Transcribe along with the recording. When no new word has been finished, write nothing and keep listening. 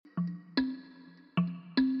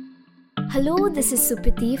Hello, this is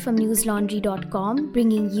Supati from newslaundry.com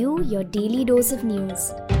bringing you your daily dose of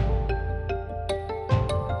news.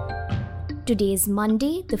 Today is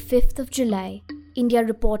Monday, the 5th of July. India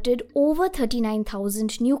reported over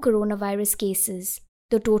 39,000 new coronavirus cases.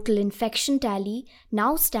 The total infection tally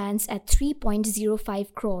now stands at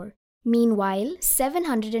 3.05 crore. Meanwhile,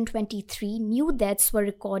 723 new deaths were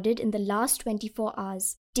recorded in the last 24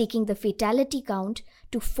 hours, taking the fatality count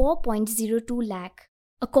to 4.02 lakh.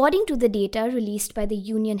 According to the data released by the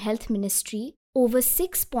Union Health Ministry, over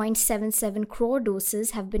 6.77 crore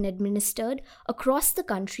doses have been administered across the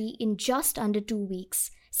country in just under 2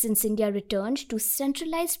 weeks since India returned to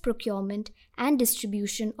centralized procurement and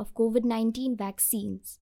distribution of COVID-19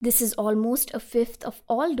 vaccines. This is almost a fifth of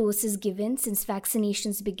all doses given since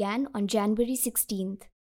vaccinations began on January 16th.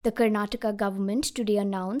 The Karnataka government today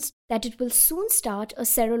announced that it will soon start a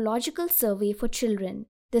serological survey for children.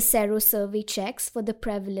 The Sero survey checks for the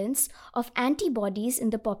prevalence of antibodies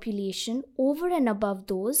in the population over and above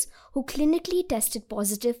those who clinically tested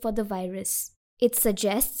positive for the virus. It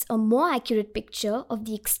suggests a more accurate picture of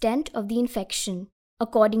the extent of the infection.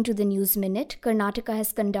 According to the News Minute, Karnataka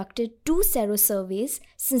has conducted 2 Sero surveys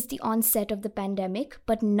since the onset of the pandemic,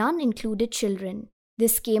 but none included children.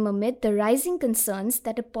 This came amid the rising concerns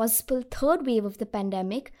that a possible third wave of the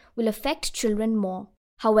pandemic will affect children more.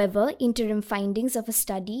 However, interim findings of a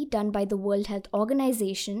study done by the World Health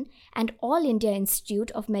Organization and All India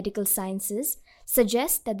Institute of Medical Sciences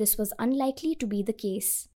suggest that this was unlikely to be the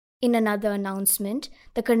case. In another announcement,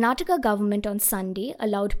 the Karnataka government on Sunday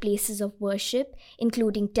allowed places of worship,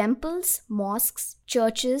 including temples, mosques,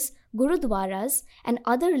 churches, gurudwaras, and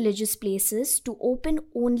other religious places, to open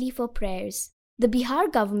only for prayers. The Bihar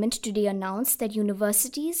government today announced that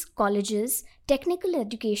universities, colleges, technical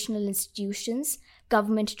educational institutions,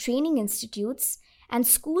 government training institutes, and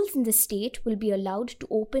schools in the state will be allowed to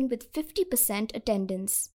open with 50%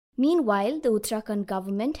 attendance. Meanwhile, the Uttarakhand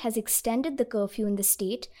government has extended the curfew in the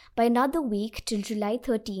state by another week till July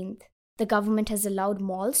 13th. The government has allowed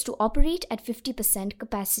malls to operate at 50%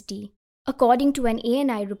 capacity. According to an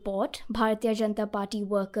ANI report, Bharatiya Janata Party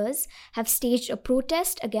workers have staged a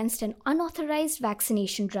protest against an unauthorized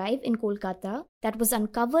vaccination drive in Kolkata that was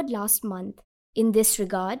uncovered last month. In this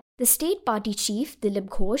regard, the state party chief Dilip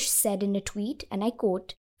Ghosh said in a tweet, and I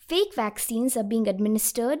quote, "Fake vaccines are being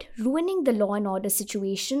administered, ruining the law and order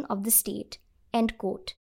situation of the state." End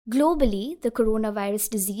quote. Globally, the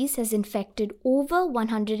coronavirus disease has infected over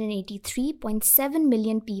 183.7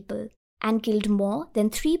 million people and killed more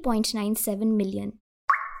than 3.97 million.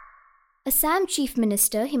 Assam Chief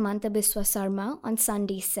Minister Himanta Biswa Sarma on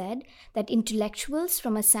Sunday said that intellectuals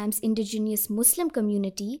from Assam's indigenous Muslim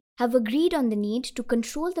community have agreed on the need to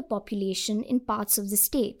control the population in parts of the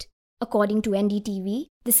state. According to NDTV,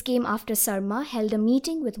 this came after Sarma held a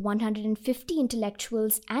meeting with 150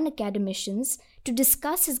 intellectuals and academicians to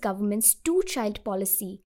discuss his government's two-child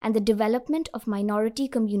policy and the development of minority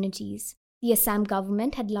communities. The Assam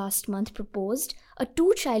government had last month proposed a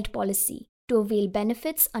two-child policy to avail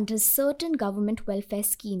benefits under certain government welfare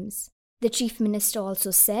schemes. The Chief Minister also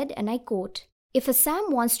said, and I quote, "If Assam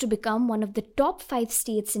wants to become one of the top 5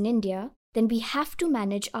 states in India, then we have to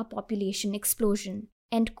manage our population explosion."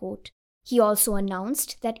 End quote. He also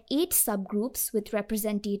announced that 8 subgroups with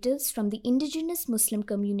representatives from the indigenous Muslim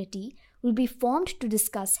community will be formed to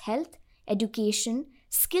discuss health, education,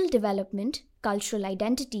 skill development, cultural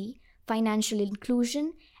identity, financial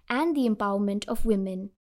inclusion, and the empowerment of women.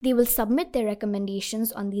 They will submit their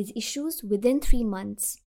recommendations on these issues within 3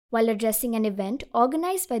 months. While addressing an event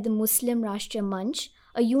organized by the Muslim Rashtriya Manch,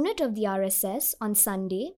 a unit of the RSS, on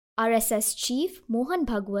Sunday, RSS Chief Mohan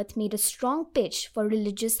Bhagwat made a strong pitch for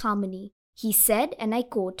religious harmony. He said, and I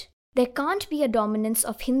quote, "There can't be a dominance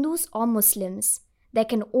of Hindus or Muslims. There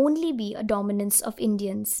can only be a dominance of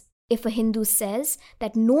Indians. If a Hindu says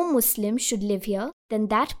that no Muslim should live here, then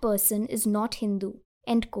that person is not Hindu."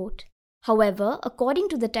 End quote. However, according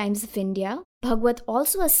to the Times of India, Bhagwat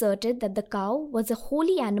also asserted that the cow was a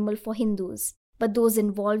holy animal for Hindus, but those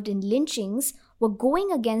involved in lynchings were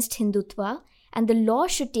going against Hindutva and the law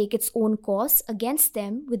should take its own course against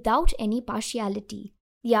them without any partiality.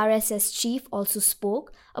 The RSS chief also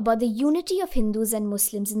spoke about the unity of Hindus and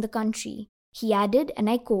Muslims in the country. He added, and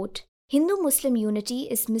I quote, "Hindu-Muslim unity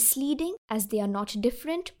is misleading as they are not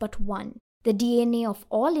different but one. The DNA of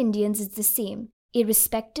all Indians is the same,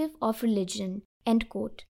 irrespective of religion." End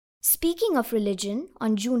quote. Speaking of religion,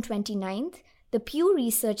 on June 29th, the Pew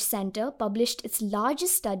Research Center published its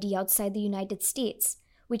largest study outside the United States,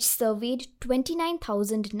 which surveyed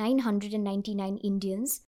 29,999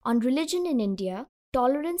 Indians on religion in India,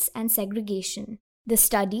 tolerance and segregation. The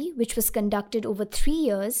study, which was conducted over 3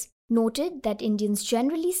 years, noted that Indians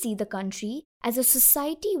generally see the country as a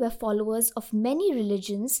society where followers of many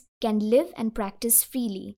religions can live and practice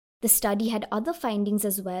freely. The study had other findings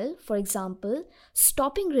as well. For example,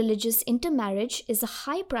 stopping religious intermarriage is a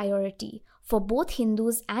high priority for both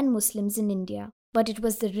Hindus and Muslims in India. But it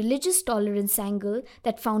was the religious tolerance angle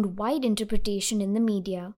that found wide interpretation in the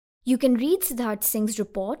media. You can read Siddharth Singh's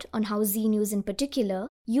report on how Zee News in particular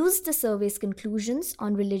used the survey's conclusions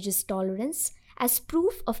on religious tolerance as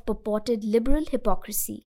proof of purported liberal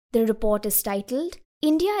hypocrisy. The report is titled,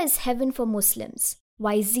 "India is Heaven for Muslims.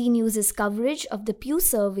 Why Zee News' coverage of the Pew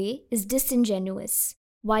survey is disingenuous."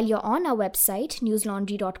 While you're on our website,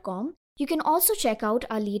 newslaundry.com, you can also check out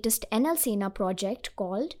our latest NL Sena project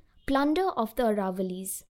called Plunder of the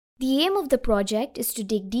Aravalis. The aim of the project is to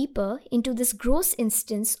dig deeper into this gross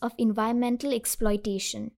instance of environmental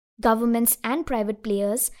exploitation. Governments and private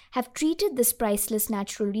players have treated this priceless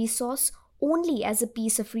natural resource only as a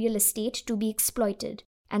piece of real estate to be exploited.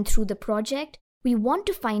 And through the project, we want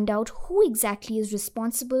to find out who exactly is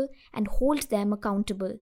responsible and hold them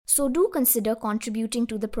accountable. So do consider contributing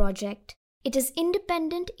to the project. It is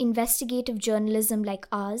independent, investigative journalism like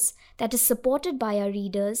ours that is supported by our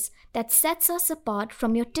readers that sets us apart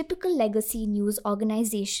from your typical legacy news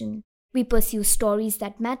organization. We pursue stories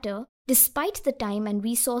that matter despite the time and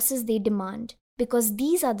resources they demand, because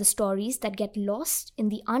these are the stories that get lost in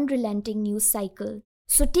the unrelenting news cycle.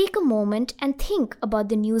 So take a moment and think about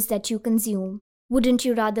the news that you consume. Wouldn't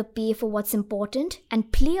you rather pay for what's important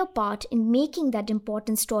and play a part in making that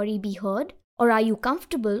important story be heard? Or are you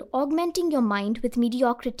comfortable augmenting your mind with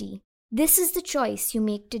mediocrity? This is the choice you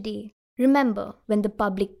make today. Remember, when the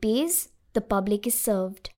public pays, the public is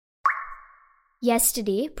served.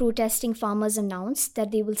 Yesterday, protesting farmers announced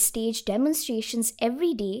that they will stage demonstrations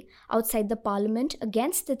every day outside the parliament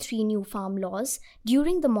against the 3 new farm laws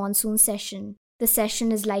during the monsoon session. The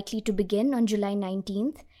session is likely to begin on July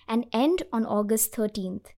 19th and end on August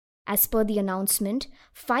 13th. As per the announcement,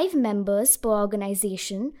 5 members per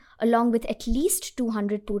organization, along with at least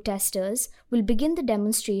 200 protesters, will begin the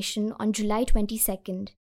demonstration on July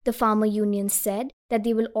 22nd. The farmer unions said that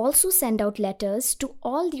they will also send out letters to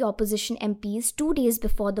all the opposition MPs 2 days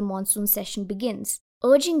before the monsoon session begins,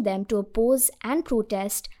 urging them to oppose and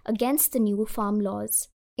protest against the new farm laws.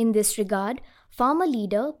 In this regard, farmer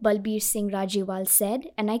leader Balbir Singh Rajewal said,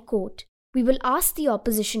 and I quote, "We will ask the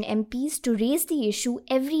opposition MPs to raise the issue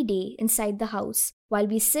every day inside the House while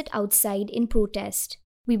we sit outside in protest.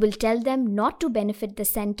 We will tell them not to benefit the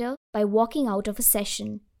centre by walking out of a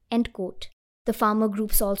session." End quote. The farmer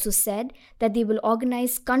groups also said that they will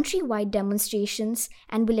organize countrywide demonstrations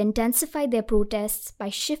and will intensify their protests by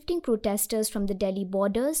shifting protesters from the Delhi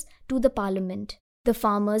borders to the parliament. The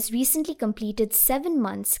farmers recently completed 7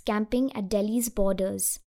 months camping at Delhi's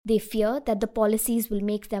borders. They fear that the policies will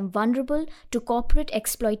make them vulnerable to corporate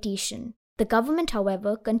exploitation. The government,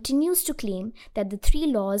 however, continues to claim that the 3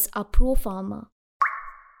 laws are pro-farmer.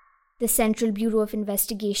 The Central Bureau of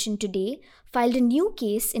Investigation today filed a new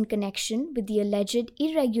case in connection with the alleged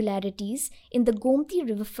irregularities in the Gomti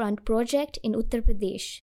Riverfront project in Uttar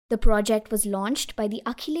Pradesh. The project was launched by the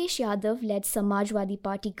Akhilesh Yadav-led Samajwadi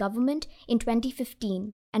Party government in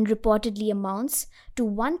 2015 and reportedly amounts to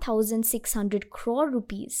 1,600 crore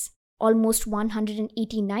rupees. Almost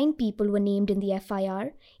 189 people were named in the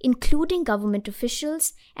FIR, including government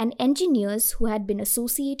officials and engineers who had been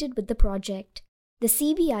associated with the project. The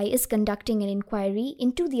CBI is conducting an inquiry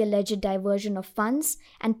into the alleged diversion of funds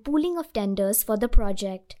and pooling of tenders for the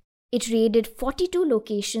project. It raided 42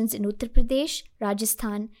 locations in Uttar Pradesh,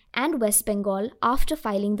 Rajasthan, and West Bengal after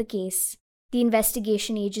filing the case. The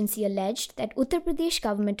investigation agency alleged that Uttar Pradesh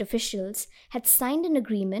government officials had signed an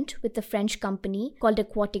agreement with a French company called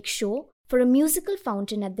Aquatic Show for a musical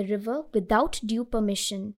fountain at the river without due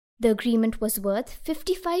permission. The agreement was worth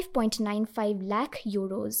 55.95 lakh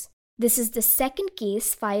euros. This is the second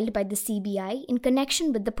case filed by the CBI in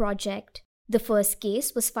connection with the project. The first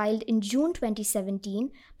case was filed in June 2017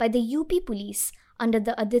 by the UP police under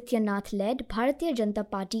the Aditya Nath-led Bharatiya Janata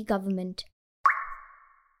Party government.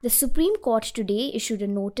 The Supreme Court today issued a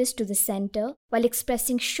notice to the centre while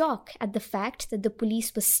expressing shock at the fact that the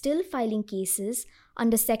police was still filing cases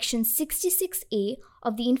under Section 66A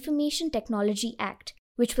of the Information Technology Act,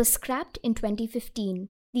 which was scrapped in 2015.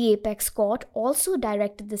 The Apex Court also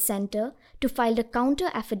directed the centre to file a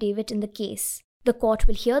counter-affidavit in the case. The court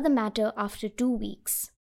will hear the matter after 2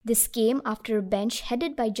 weeks. This came after a bench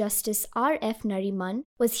headed by Justice R.F. Nariman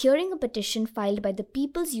was hearing a petition filed by the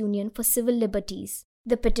People's Union for Civil Liberties.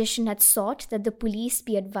 The petition had sought that the police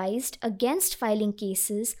be advised against filing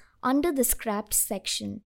cases under the scrapped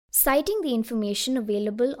section. Citing the information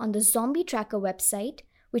available on the Zombie Tracker website,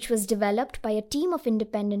 which was developed by a team of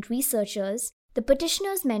independent researchers, the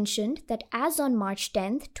petitioners mentioned that as on March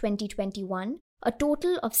 10, 2021, a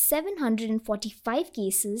total of 745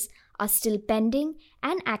 cases are still pending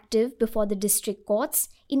and active before the district courts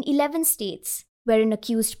in 11 states, wherein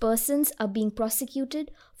accused persons are being prosecuted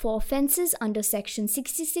for offences under Section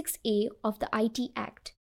 66A of the IT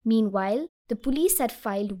Act. Meanwhile, the police had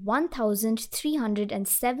filed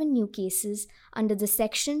 1,307 new cases under the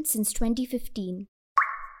section since 2015.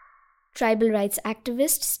 Tribal rights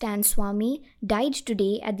activist Stan Swamy died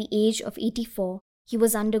today at the age of 84. He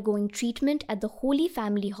was undergoing treatment at the Holy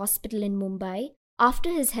Family Hospital in Mumbai after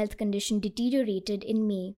his health condition deteriorated in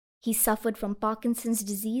May. He suffered from Parkinson's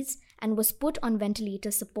disease and was put on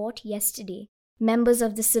ventilator support yesterday. Members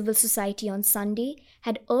of the civil society on Sunday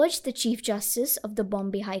had urged the Chief Justice of the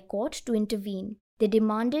Bombay High Court to intervene. They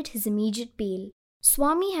demanded his immediate bail.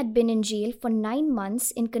 Swamy had been in jail for 9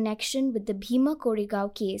 months in connection with the Bhima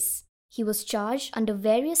Koregaon case. He was charged under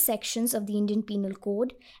various sections of the Indian Penal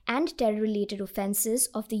Code and terror-related offences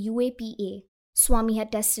of the UAPA. Swamy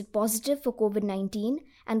had tested positive for COVID-19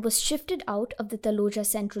 and was shifted out of the Taloja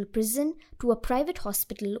Central Prison to a private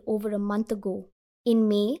hospital over a month ago. In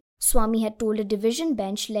May, Swamy had told a division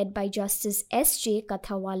bench led by Justice S.J.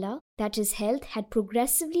 Kathawala that his health had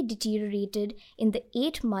progressively deteriorated in the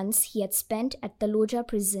 8 months he had spent at Taloja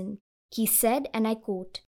prison. He said, and I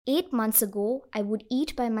quote, "8 months ago, I would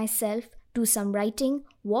eat by myself, do some writing,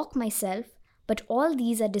 walk myself, but all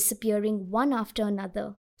these are disappearing one after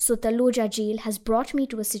another. So Taloja jail has brought me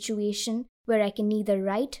to a situation where I can neither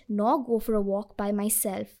write nor go for a walk by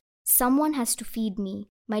myself. Someone has to feed me.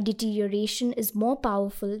 My deterioration is more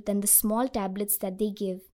powerful than the small tablets that they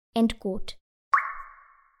give." End quote.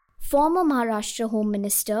 Former Maharashtra Home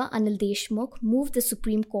Minister Anil Deshmukh moved the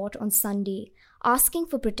Supreme Court on Sunday, asking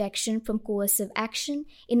for protection from coercive action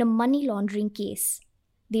in a money laundering case.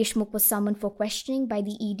 Deshmukh was summoned for questioning by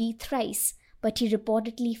the ED thrice, but he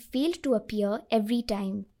reportedly failed to appear every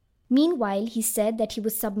time. Meanwhile, he said that he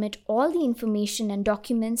would submit all the information and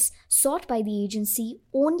documents sought by the agency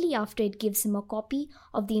only after it gives him a copy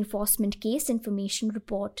of the enforcement case information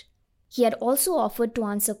report. He had also offered to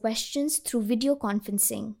answer questions through video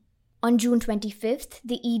conferencing. On June 25th,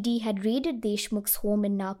 the ED had raided Deshmukh's home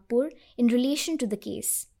in Nagpur in relation to the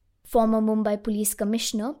case. Former Mumbai Police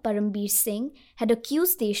Commissioner Parambir Singh had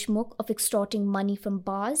accused Deshmukh of extorting money from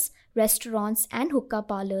bars, restaurants and hookah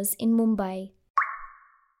parlours in Mumbai.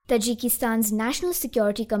 Tajikistan's National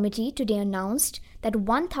Security Committee today announced that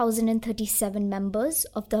 1,037 members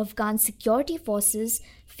of the Afghan security forces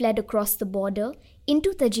fled across the border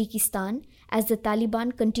into Tajikistan as the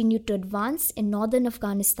Taliban continued to advance in northern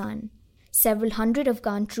Afghanistan. Several hundred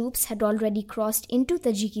Afghan troops had already crossed into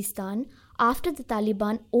Tajikistan after the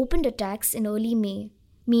Taliban opened attacks in early May.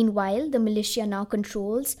 Meanwhile, the militia now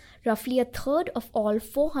controls roughly a third of all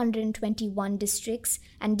 421 districts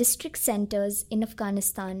and district centers in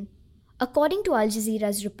Afghanistan. According to Al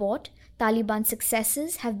Jazeera's report, Taliban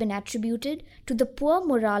successes have been attributed to the poor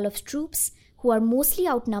morale of troops who are mostly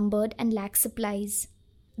outnumbered and lack supplies.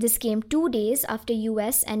 This came 2 days after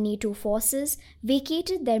US and NATO forces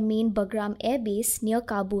vacated their main Bagram air base near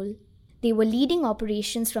Kabul. They were leading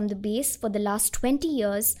operations from the base for the last 20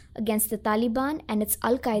 years against the Taliban and its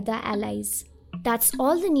Al-Qaeda allies. That's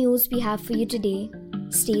all the news we have for you today.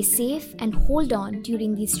 Stay safe and hold on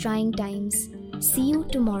during these trying times. See you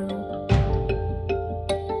tomorrow.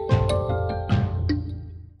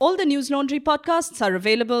 All the News Laundry podcasts are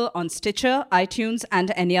available on Stitcher, iTunes,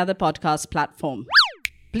 and any other podcast platform.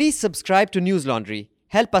 Please subscribe to News Laundry.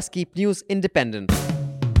 Help us keep news independent.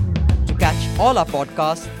 To catch all our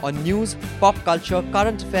podcasts on news, pop culture,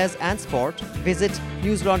 current affairs, and sport, visit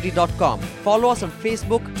newslaundry.com. Follow us on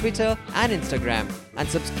Facebook, Twitter, and Instagram, and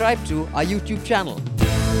subscribe to our YouTube channel.